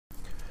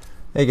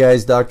Hey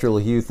guys, Dr.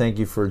 LaHue, thank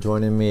you for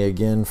joining me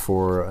again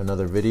for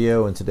another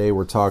video. And today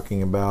we're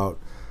talking about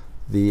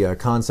the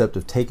concept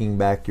of taking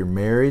back your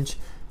marriage.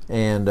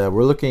 And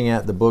we're looking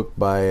at the book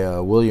by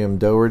William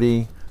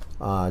Doherty,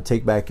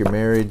 Take Back Your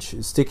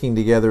Marriage, Sticking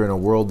Together in a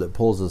World That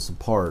Pulls Us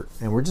Apart.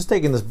 And we're just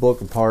taking this book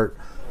apart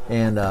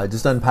and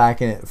just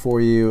unpacking it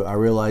for you. I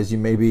realize you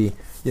may be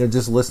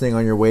just listening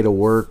on your way to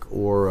work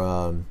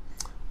or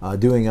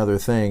doing other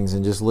things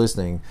and just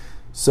listening.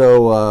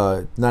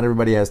 So not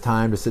everybody has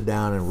time to sit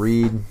down and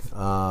read,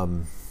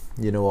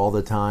 all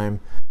the time.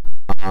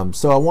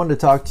 So I wanted to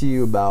talk to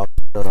you about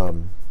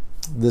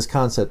this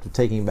concept of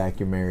taking back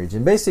your marriage.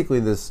 And basically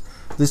this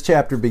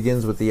chapter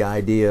begins with the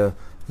idea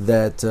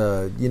that,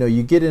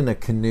 you get in a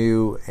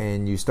canoe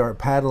and you start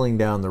paddling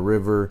down the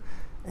river,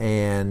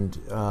 and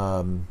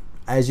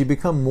as you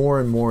become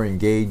more and more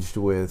engaged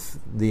with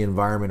the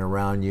environment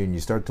around you and you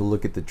start to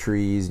look at the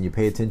trees and you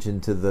pay attention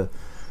to the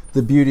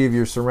beauty of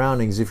your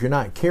surroundings, if you're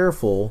not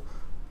careful,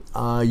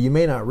 you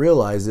may not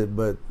realize it,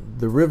 but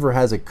the river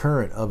has a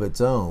current of its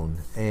own,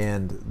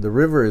 and the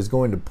river is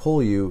going to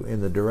pull you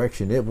in the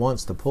direction it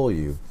wants to pull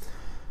you.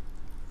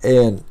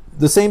 And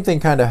the same thing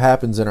kind of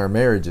happens in our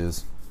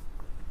marriages.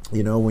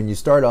 When you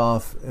start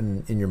off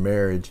in your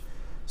marriage,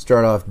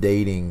 start off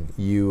dating,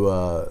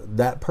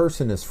 that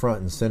person is front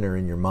and center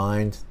in your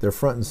mind. They're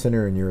front and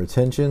center in your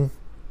attention,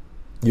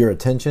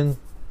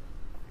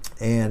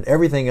 and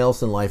everything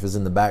else in life is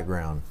in the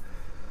background.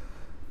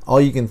 All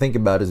you can think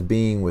about is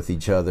being with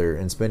each other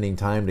and spending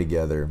time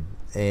together.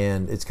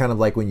 And it's kind of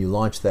like when you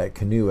launch that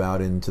canoe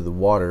out into the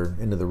water,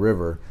 into the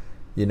river.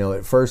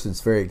 At first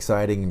it's very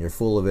exciting and you're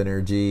full of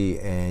energy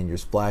and you're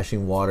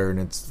splashing water and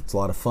it's a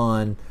lot of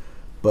fun.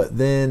 But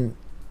then,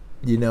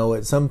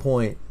 at some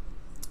point,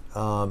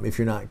 if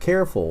you're not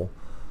careful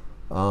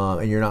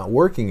and you're not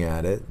working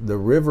at it, the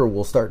river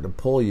will start to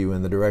pull you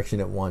in the direction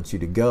it wants you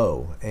to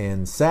go.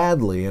 And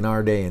sadly, in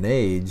our day and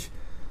age,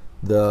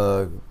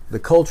 the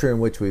culture in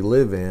which we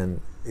live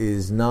in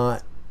is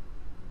not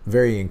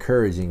very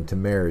encouraging to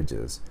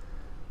marriages.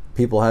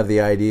 People have the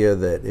idea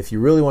that if you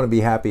really want to be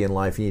happy in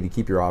life, you need to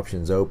keep your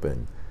options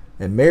open.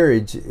 And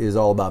marriage is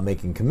all about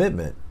making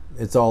commitment.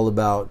 It's all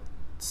about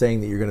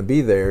saying that you're going to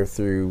be there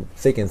through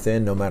thick and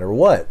thin, no matter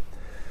what.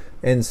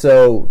 And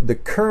so the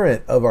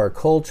current of our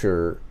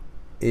culture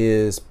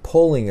is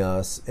pulling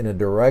us in a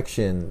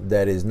direction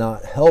that is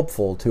not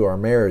helpful to our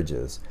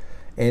marriages.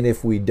 And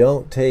if we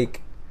don't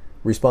take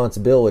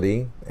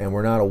responsibility and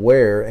we're not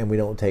aware and we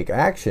don't take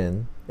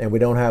action and we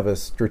don't have a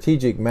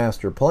strategic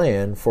master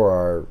plan for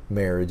our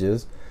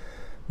marriages,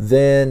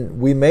 then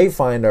we may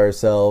find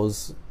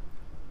ourselves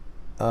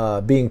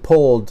being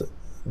pulled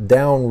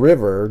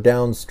downriver,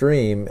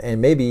 downstream,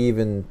 and maybe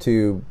even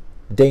to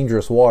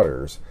dangerous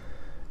waters.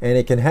 And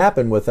it can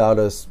happen without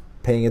us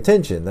paying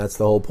attention. That's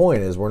the whole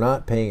point, is we're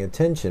not paying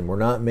attention. We're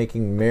not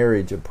making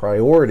marriage a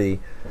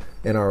priority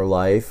in our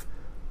life.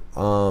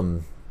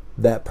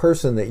 That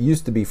person that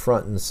used to be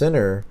front and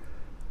center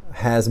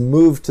has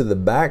moved to the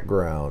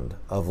background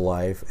of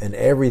life, and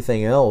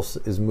everything else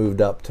is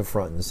moved up to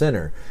front and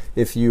center.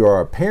 If you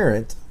are a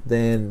parent,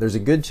 then there's a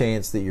good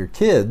chance that your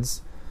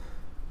kids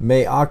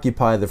may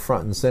occupy the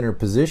front and center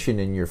position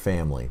in your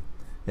family.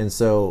 And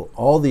so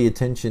all the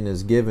attention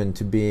is given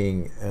to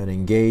being an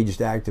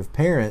engaged, active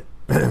parent.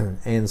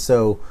 And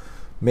so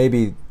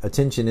maybe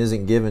attention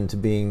isn't given to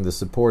being the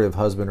supportive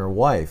husband or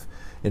wife.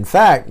 In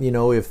fact,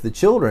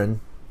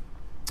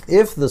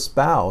 if the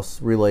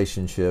spouse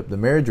relationship, the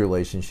marriage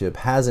relationship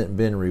hasn't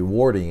been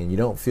rewarding and you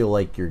don't feel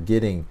like you're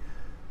getting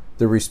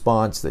the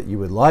response that you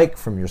would like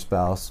from your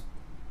spouse,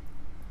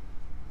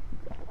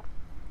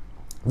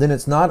 then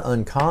it's not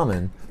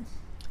uncommon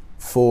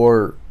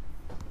for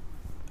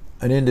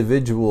an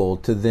individual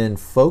to then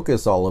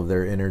focus all of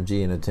their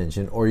energy and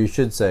attention, or you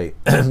should say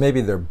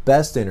maybe their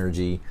best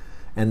energy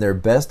and their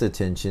best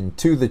attention,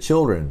 to the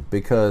children,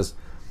 because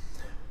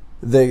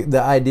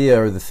the idea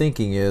or the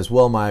thinking is,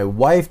 well, my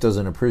wife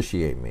doesn't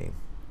appreciate me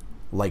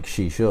like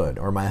she should,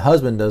 or my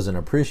husband doesn't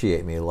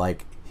appreciate me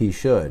like he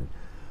should.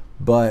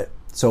 But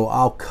so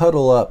I'll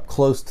cuddle up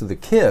close to the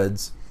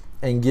kids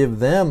and give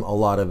them a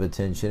lot of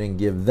attention and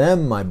give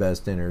them my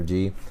best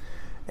energy,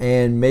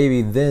 and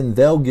maybe then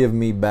they'll give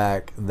me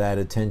back that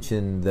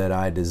attention that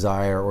I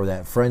desire, or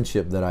that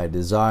friendship that I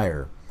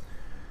desire.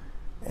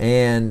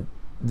 And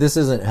this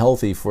isn't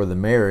healthy for the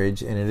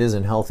marriage, and it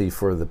isn't healthy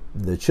for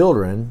the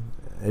children.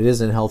 It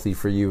isn't healthy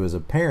for you as a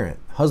parent.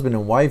 Husband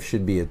and wife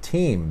should be a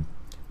team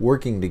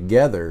working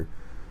together.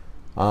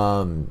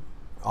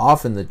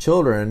 Often the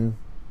children,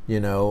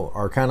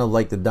 are kind of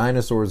like the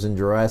dinosaurs in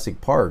Jurassic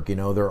Park.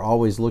 They're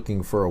always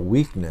looking for a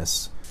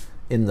weakness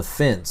in the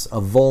fence, a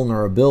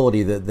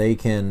vulnerability that they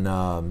can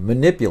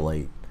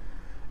manipulate.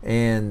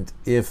 And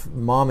if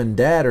mom and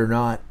dad are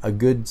not a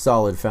good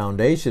solid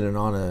foundation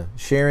and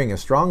sharing a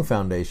strong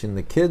foundation,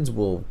 the kids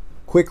will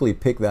quickly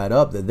pick that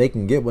up, that they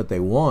can get what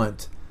they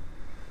want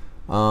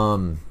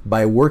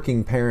by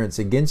working parents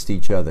against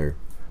each other.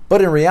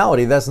 But in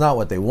reality, that's not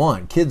what they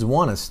want. Kids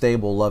want a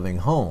stable, loving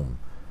home.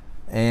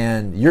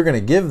 And you're going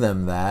to give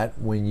them that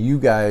when you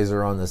guys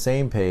are on the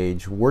same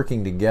page,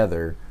 working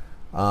together,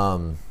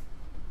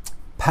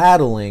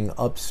 paddling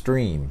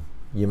upstream,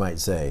 you might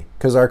say.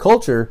 Because our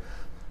culture,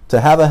 to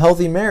have a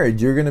healthy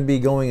marriage, you're going to be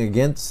going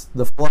against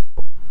the flow.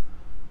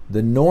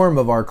 The norm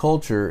of our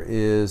culture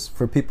is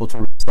for people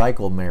to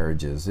recycle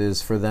marriages,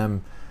 is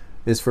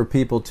for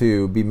people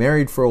to be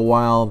married for a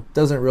while,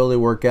 doesn't really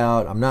work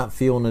out, I'm not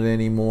feeling it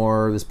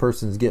anymore, this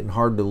person's getting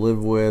hard to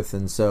live with,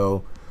 and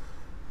so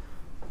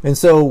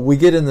we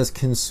get in this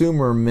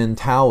consumer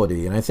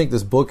mentality. And I think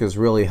this book is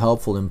really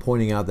helpful in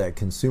pointing out that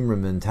consumer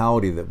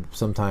mentality that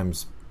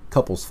sometimes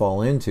couples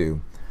fall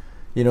into.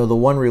 You know, the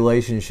one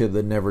relationship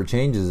that never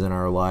changes in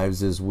our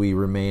lives is we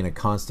remain a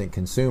constant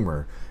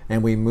consumer,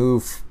 and we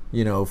move,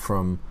 you know,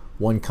 from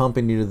one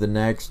company to the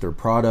next, or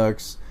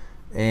products.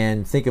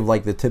 And think of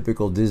like the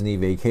typical Disney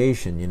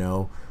vacation, you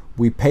know,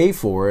 we pay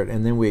for it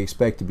and then we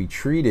expect to be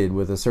treated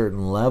with a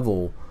certain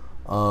level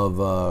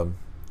of,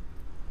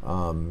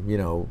 you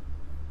know,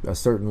 a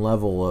certain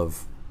level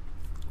of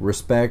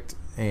respect.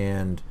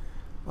 And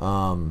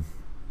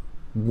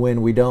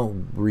when we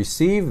don't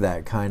receive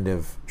that kind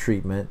of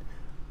treatment,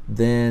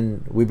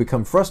 then we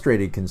become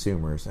frustrated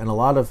consumers. And a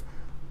lot of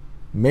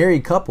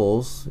married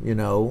couples, you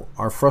know,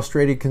 are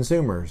frustrated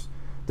consumers.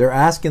 They're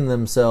asking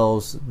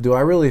themselves, do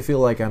I really feel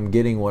like I'm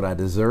getting what I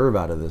deserve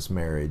out of this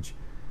marriage?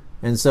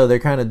 And so they're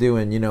kind of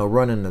doing, you know,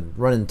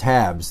 running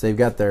tabs. They've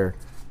got their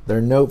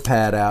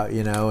notepad out,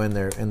 you know, and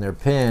their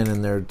pen,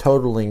 and they're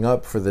totaling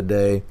up for the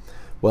day.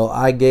 Well,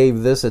 I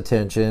gave this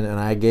attention, and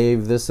I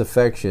gave this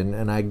affection,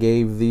 and I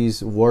gave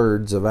these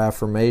words of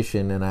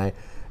affirmation, and I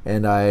you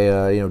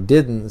know,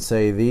 didn't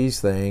say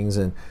these things,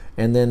 and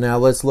then now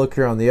let's look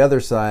here on the other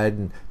side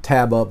and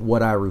tab up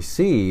what I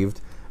received.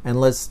 And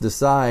let's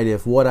decide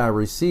if what I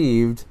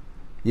received,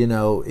 you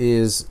know,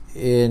 is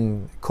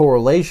in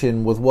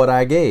correlation with what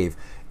I gave.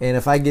 And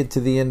if I get to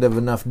the end of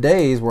enough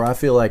days where I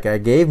feel like I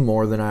gave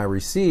more than I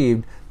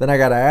received, then I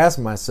got to ask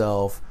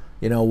myself,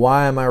 you know,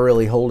 why am I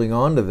really holding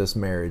on to this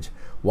marriage?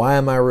 Why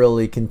am I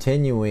really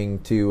continuing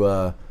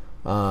to,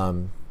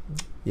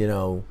 you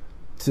know,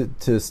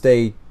 to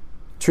stay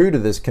true to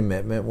this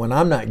commitment when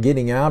I'm not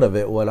getting out of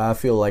it what I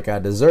feel like I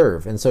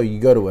deserve? And so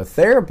you go to a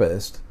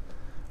therapist,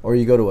 or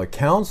you go to a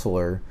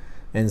counselor,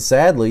 and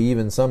sadly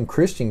even some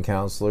Christian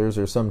counselors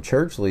or some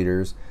church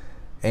leaders,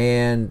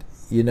 and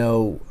you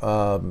know,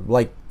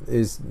 like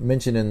is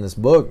mentioned in this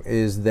book,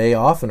 is they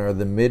often are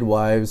the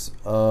midwives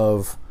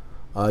of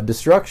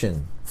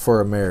destruction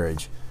for a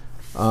marriage.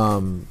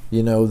 You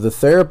know, the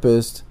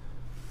therapist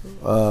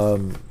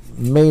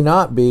may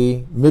not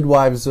be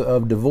midwives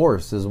of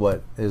divorce, is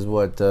what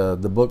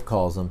the book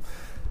calls them.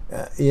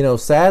 You know,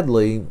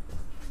 sadly,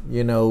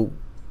 you know,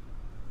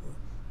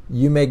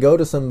 you may go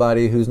to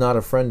somebody who's not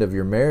a friend of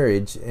your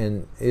marriage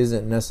and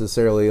isn't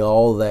necessarily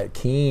all that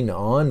keen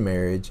on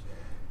marriage,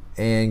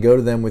 and go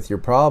to them with your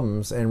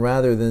problems, and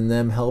rather than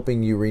them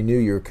helping you renew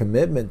your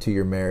commitment to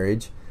your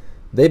marriage,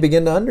 they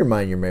begin to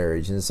undermine your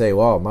marriage and say,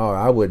 well,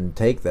 I wouldn't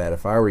take that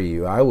if I were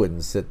you. I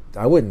wouldn't sit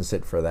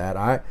for that.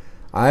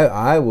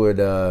 I would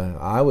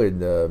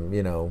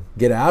you know,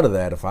 get out of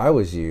that if I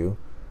was you.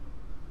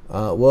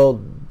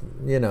 Well,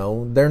 you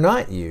know, they're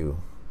not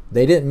you.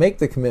 They didn't make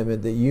the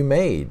commitment that you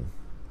made.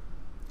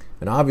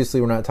 And obviously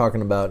we're not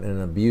talking about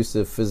an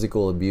abusive,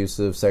 physical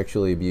abusive,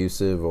 sexually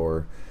abusive,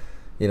 or,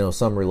 you know,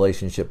 some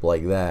relationship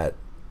like that.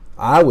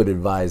 I would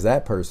advise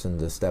that person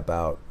to step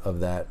out of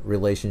that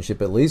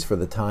relationship, at least for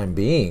the time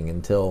being,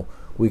 until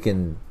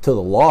the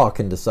law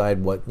can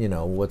decide what, you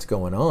know, what's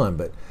going on.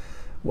 But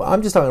well,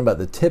 I'm just talking about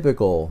the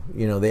typical,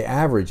 you know, the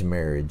average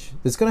marriage.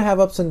 It's going to have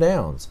ups and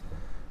downs.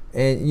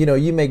 And, you know,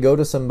 you may go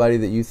to somebody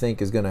that you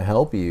think is going to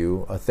help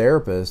you, a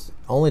therapist,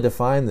 only to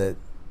find that,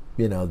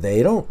 you know,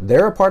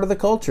 they're a part of the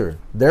culture.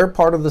 They're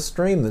part of the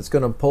stream that's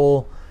going to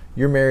pull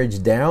your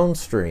marriage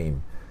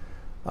downstream.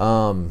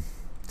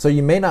 So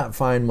you may not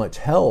find much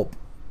help.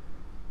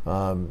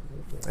 And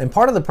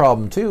part of the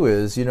problem too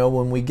is, you know,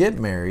 when we get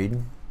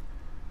married,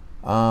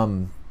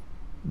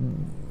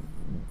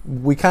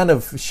 we kind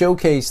of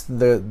showcase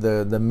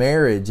the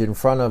marriage in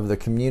front of the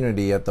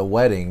community at the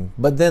wedding,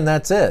 but then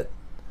that's it.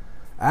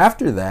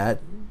 After that,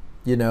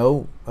 you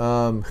know,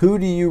 who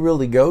do you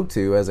really go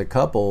to as a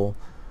couple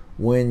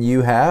when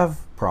you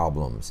have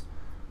problems?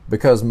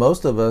 Because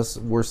most of us,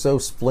 we're so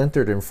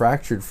splintered and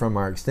fractured from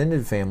our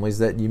extended families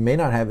that you may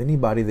not have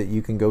anybody that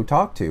you can go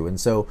talk to. And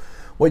so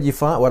what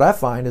I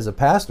find as a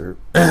pastor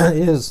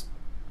is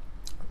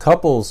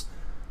couples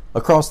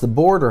across the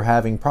board are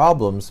having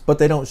problems, but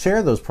they don't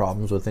share those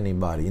problems with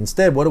anybody.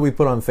 Instead, what do we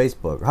put on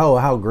Facebook? Oh,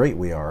 how great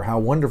we are, how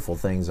wonderful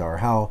things are,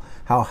 how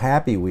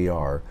happy we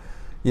are.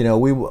 You know,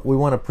 we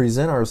want to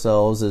present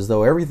ourselves as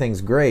though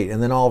everything's great,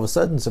 and then all of a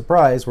sudden,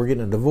 surprise, we're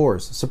getting a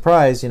divorce.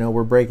 Surprise, you know,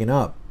 we're breaking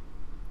up.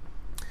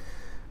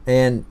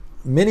 And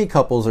many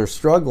couples are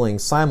struggling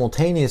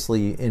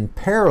simultaneously in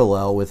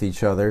parallel with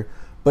each other,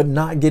 but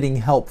not getting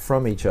help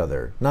from each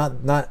other,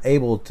 not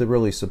able to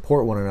really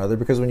support one another,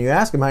 because when you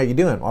ask them, how you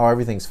doing? Oh,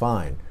 everything's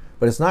fine.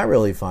 But it's not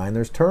really fine.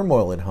 There's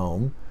turmoil at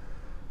home.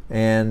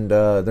 and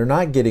they're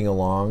not getting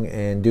along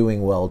and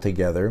doing well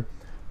together,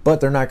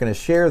 but they're not going to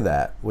share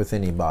that with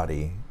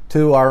anybody.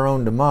 To our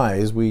own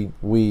demise, we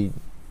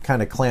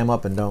kind of clam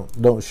up and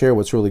don't share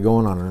what's really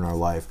going on in our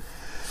life.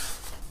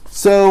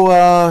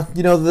 So,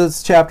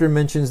 this chapter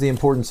mentions the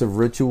importance of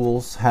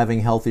rituals, having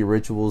healthy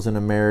rituals in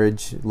a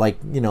marriage. Like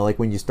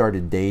when you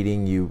started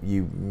dating,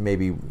 you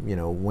maybe,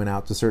 went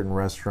out to certain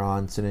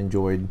restaurants and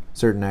enjoyed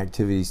certain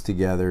activities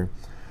together.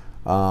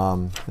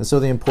 And so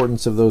the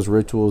importance of those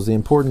rituals, the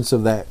importance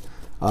of that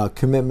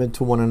commitment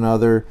to one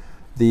another,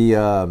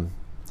 the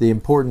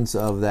importance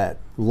of that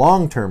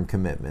long-term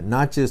commitment,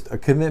 not just a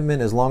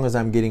commitment as long as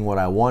I'm getting what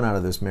I want out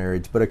of this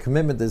marriage, but a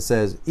commitment that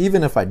says,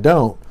 even if I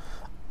don't,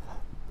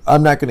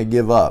 I'm not going to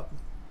give up,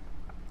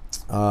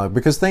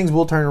 because things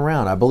will turn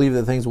around. I believe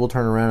that things will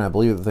turn around. I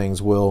believe that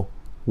things will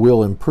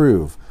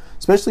improve,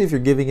 especially if you're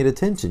giving it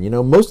attention.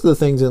 Most of the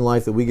things in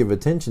life that we give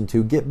attention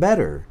to get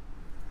better.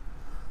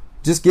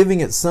 Just giving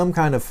it some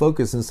kind of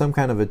focus and some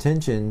kind of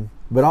attention,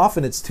 but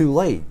often it's too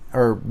late,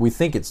 or we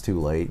think it's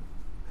too late.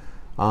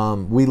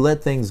 We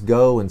let things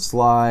go and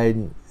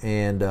slide,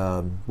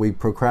 and we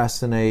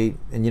procrastinate,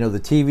 and the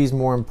TV's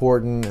more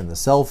important, and the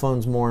cell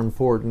phone's more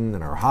important,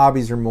 and our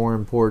hobbies are more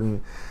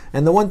important,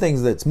 and the one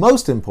thing that's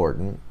most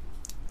important,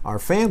 our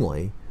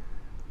family,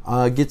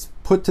 gets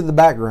put to the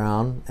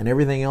background, and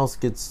everything else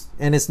gets,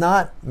 and it's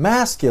not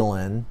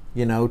masculine,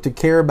 to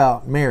care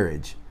about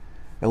marriage.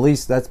 At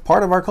least that's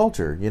part of our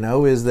culture,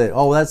 is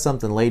that, that's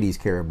something ladies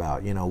care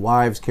about.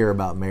 Wives care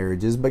about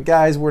marriages, but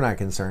guys, we're not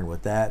concerned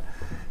with that.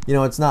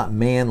 It's not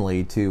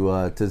manly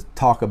to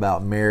talk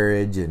about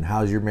marriage and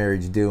how's your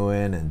marriage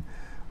doing, and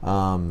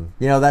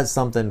that's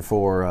something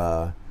for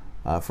a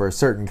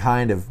certain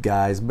kind of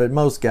guys. But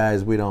most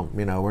guys, we don't.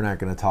 We're not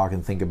going to talk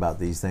and think about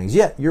these things.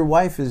 Yet your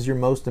wife is your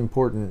most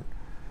important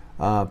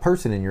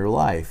person in your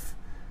life,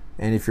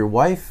 and if your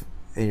wife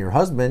and your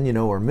husband,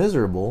 are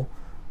miserable,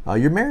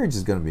 your marriage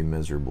is going to be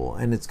miserable,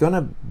 and it's going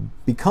to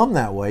become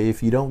that way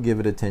if you don't give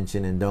it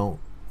attention and don't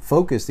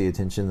focus the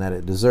attention that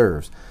it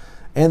deserves.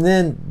 And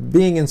then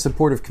being in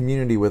supportive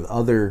community with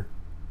other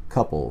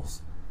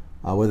couples,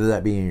 whether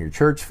that be in your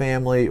church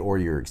family or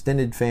your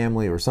extended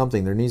family or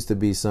something, there needs to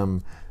be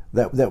some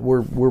that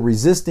we're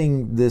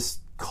resisting this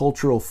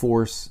cultural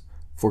force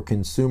for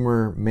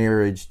consumer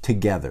marriage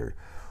together.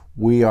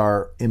 We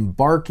are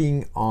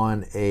embarking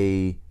on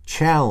a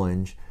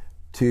challenge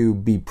to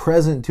be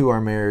present to our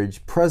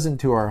marriage,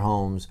 present to our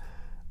homes,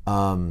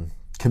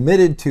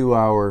 committed to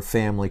our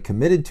family,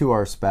 committed to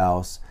our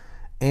spouse,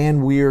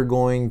 and we are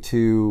going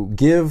to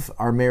give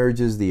our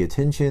marriages the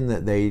attention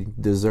that they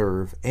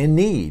deserve and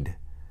need.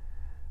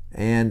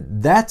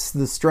 And that's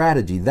the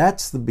strategy.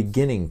 That's the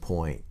beginning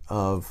point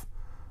of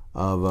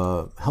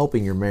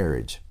helping your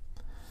marriage.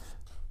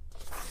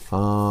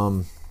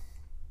 So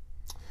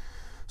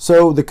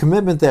the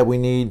commitment that we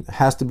need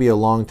has to be a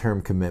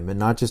long-term commitment,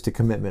 not just a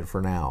commitment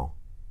for now.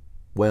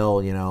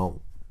 Well,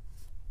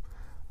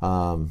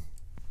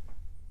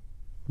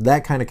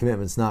 that kind of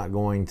commitment's not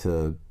going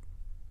to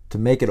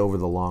make it over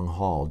the long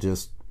haul.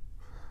 Just,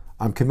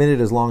 I'm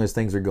committed as long as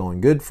things are going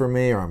good for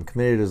me, or I'm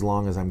committed as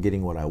long as I'm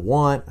getting what I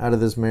want out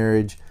of this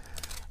marriage.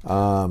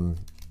 There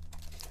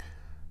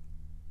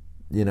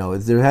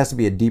has to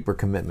be a deeper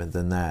commitment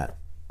than that.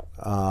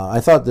 I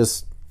thought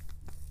this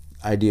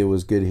idea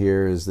was good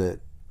here, is that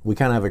we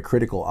kind of have a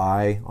critical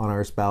eye on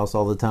our spouse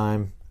all the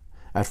time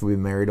after we've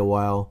been married a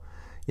while,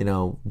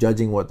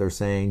 judging what they're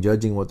saying,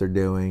 judging what they're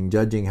doing,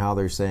 judging how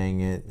they're saying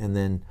it, and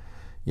then,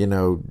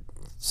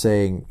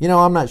 saying,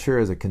 I'm not sure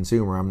as a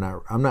consumer, I'm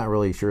not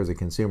really sure as a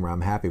consumer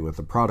I'm happy with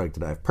the product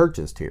that I've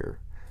purchased here.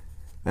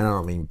 And I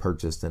don't mean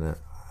purchased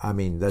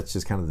that's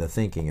just kind of the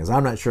thinking, is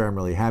I'm not sure I'm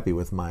really happy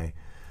with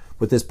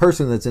this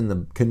person that's in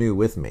the canoe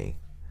with me.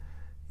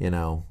 I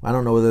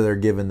don't know whether they're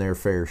given their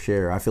fair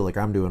share. I feel like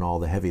I'm doing all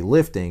the heavy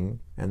lifting,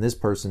 and this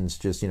person's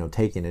just,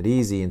 taking it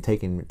easy and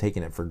taking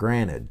it for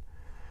granted.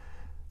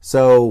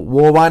 So,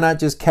 why not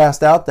just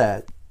cast out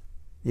that,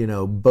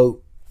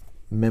 boat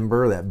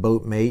member, that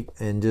boat mate,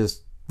 and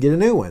just get a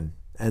new one?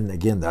 And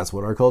again, that's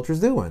what our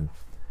culture's doing.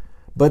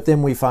 But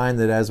then we find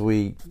that as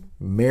we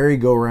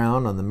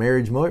merry-go-round on the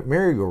marriage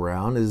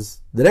merry-go-round, is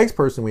the next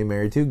person we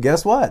marry to,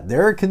 guess what?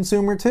 They're a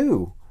consumer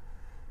too.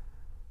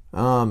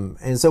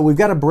 And so we've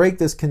got to break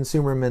this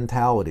consumer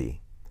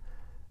mentality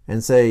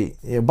and say,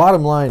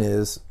 bottom line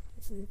is,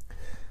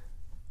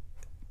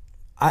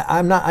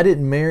 I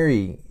didn't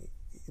marry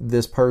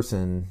this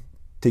person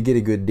to get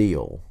a good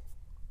deal.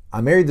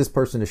 I married this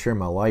person to share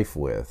my life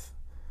with,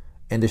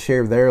 and to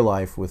share their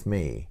life with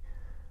me.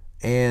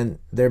 And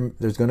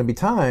there's going to be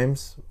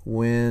times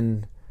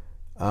when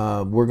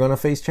we're going to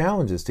face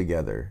challenges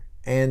together,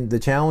 and the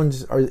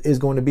challenge is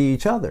going to be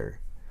each other.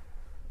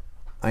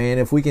 And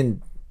if we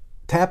can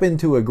tap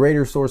into a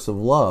greater source of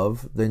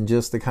love than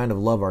just the kind of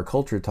love our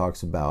culture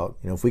talks about,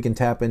 if we can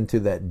tap into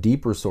that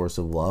deeper source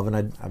of love, and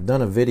I've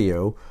done a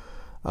video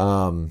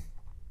on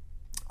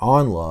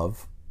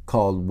love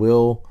called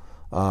Will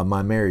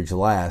My Marriage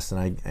Lasts, and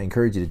I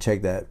encourage you to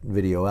check that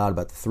video out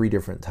about the 3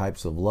 different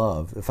types of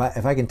love. If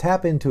I can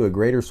tap into a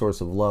greater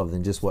source of love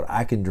than just what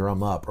I can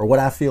drum up or what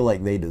I feel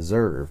like they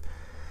deserve,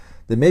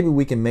 then maybe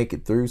we can make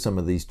it through some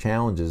of these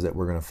challenges that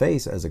we're going to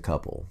face as a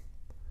couple.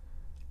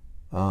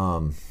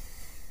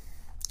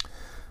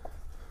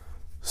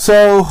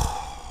 So,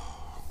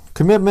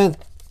 commitment,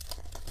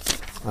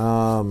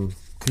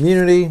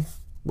 community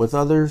with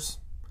others,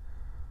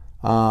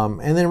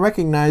 and then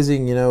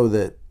recognizing,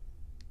 that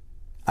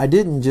I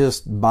didn't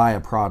just buy a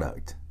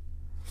product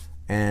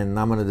and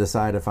I'm going to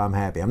decide if I'm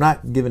happy. I'm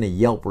not giving a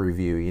Yelp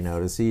review,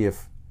 to see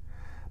if,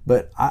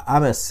 but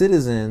I'm a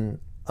citizen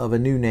of a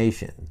new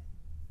nation.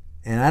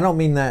 And I don't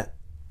mean that,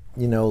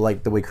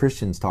 like the way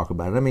Christians talk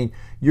about it. I mean,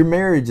 your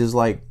marriage is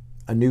like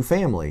a new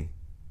family,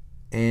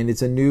 and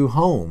it's a new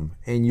home,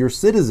 and you're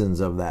citizens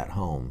of that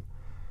home.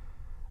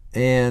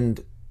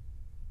 And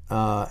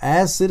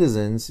as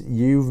citizens,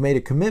 you've made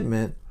a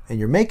commitment, and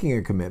you're making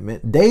a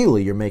commitment,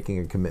 daily you're making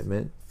a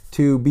commitment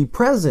to be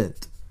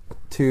present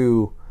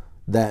to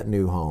that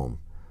new home.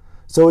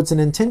 So it's an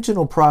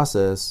intentional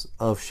process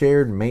of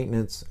shared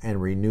maintenance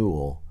and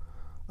renewal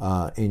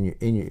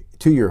to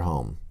your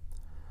home.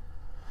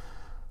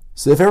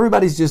 So if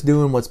everybody's just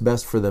doing what's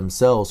best for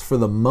themselves for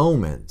the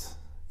moment,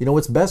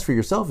 what's best for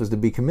yourself is to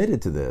be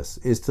committed to this,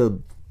 is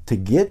to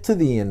get to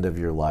the end of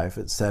your life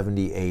at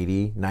 70,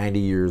 80, 90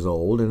 years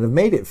old and have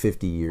made it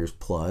 50 years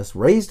plus,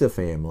 raised a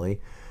family,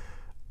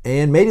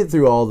 and made it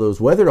through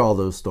weathered all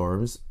those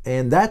storms.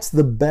 And that's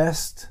the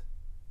best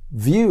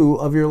view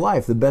of your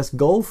life, the best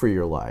goal for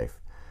your life.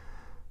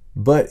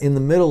 But in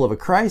the middle of a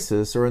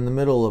crisis or in the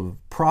middle of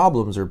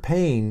problems or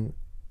pain,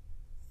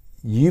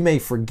 you may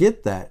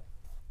forget that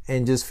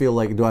and just feel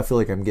like, do I feel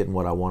like I'm getting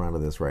what I want out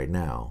of this right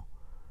now?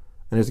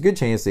 And there's a good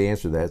chance the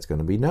answer to that is going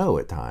to be no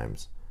at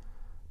times.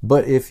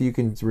 But if you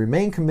can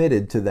remain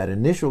committed to that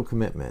initial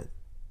commitment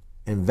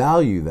and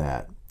value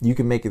that, you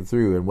can make it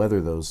through and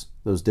weather those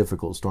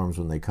difficult storms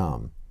when they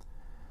come.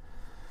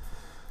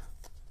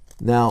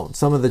 Now,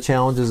 some of the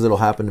challenges that will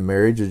happen to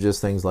marriage are just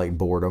things like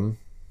boredom,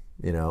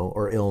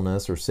 or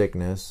illness or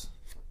sickness,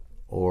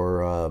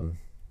 or,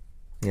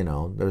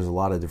 there's a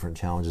lot of different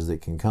challenges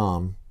that can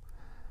come.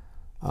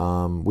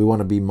 We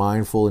want to be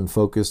mindful and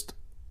focused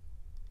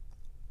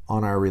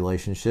on our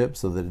relationship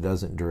so that it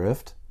doesn't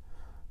drift.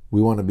 We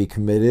want to be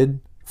committed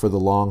for the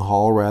long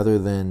haul rather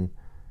than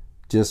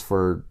just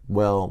for,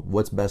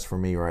 what's best for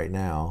me right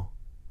now.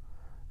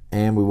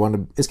 And we want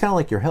to, it's kind of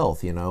like your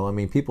health,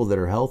 people that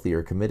are healthy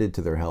are committed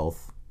to their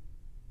health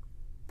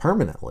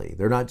permanently.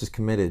 They're not just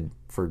committed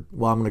for,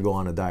 I'm going to go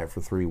on a diet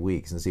for 3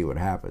 weeks and see what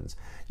happens.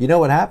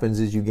 What happens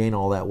is you gain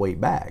all that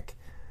weight back.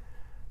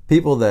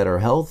 People that are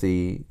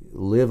healthy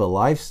live a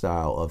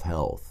lifestyle of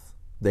health.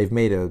 They've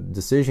made a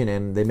decision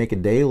and they make a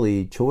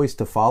daily choice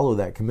to follow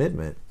that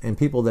commitment. And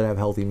people that have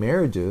healthy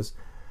marriages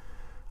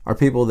are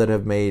people that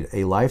have made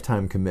a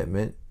lifetime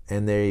commitment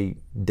and they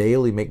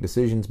daily make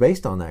decisions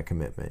based on that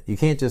commitment. You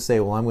can't just say,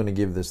 I'm going to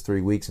give this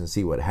 3 weeks and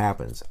see what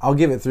happens. I'll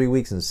give it 3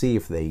 weeks and see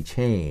if they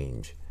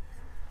change.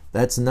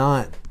 That's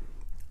not,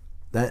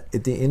 that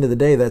at the end of the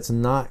day, that's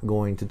not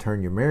going to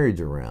turn your marriage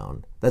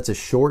around. That's a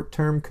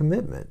short-term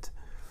commitment.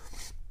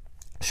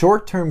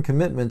 Short-term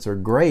commitments are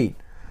great,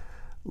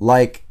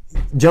 like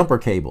jumper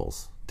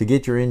cables to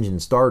get your engine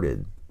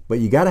started. But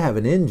you got to have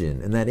an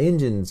engine, and that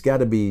engine's got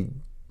to be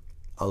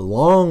a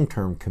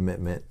long-term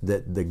commitment.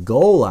 That the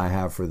goal I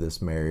have for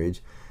this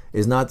marriage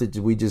is not that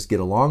we just get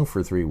along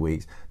for 3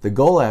 weeks. The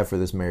goal I have for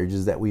this marriage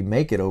is that we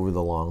make it over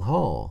the long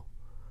haul,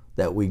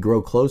 that we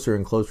grow closer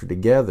and closer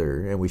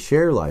together and we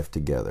share life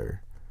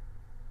together.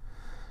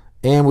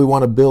 And we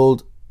want to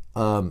build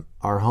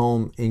our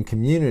home in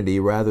community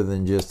rather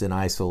than just in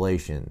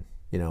isolation.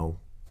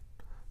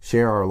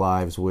 Share our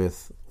lives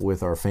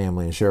with our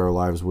family and share our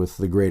lives with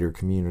the greater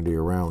community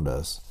around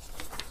us.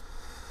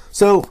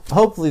 So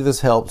hopefully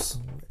this helps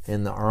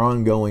in our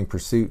ongoing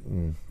pursuit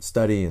and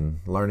study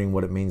and learning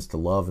what it means to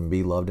love and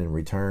be loved in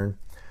return.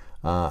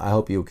 I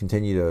hope you'll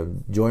continue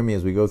to join me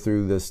as we go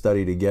through this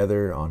study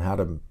together on how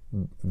to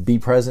be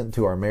present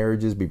to our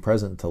marriages, be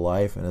present to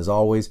life. And as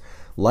always,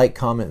 like,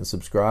 comment, and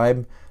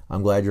subscribe.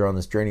 I'm glad you're on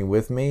this journey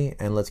with me,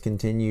 and let's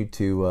continue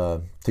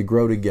to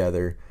grow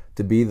together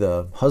to be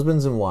the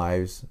husbands and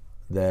wives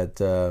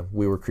that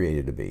we were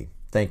created to be.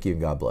 Thank you,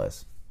 and God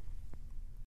bless.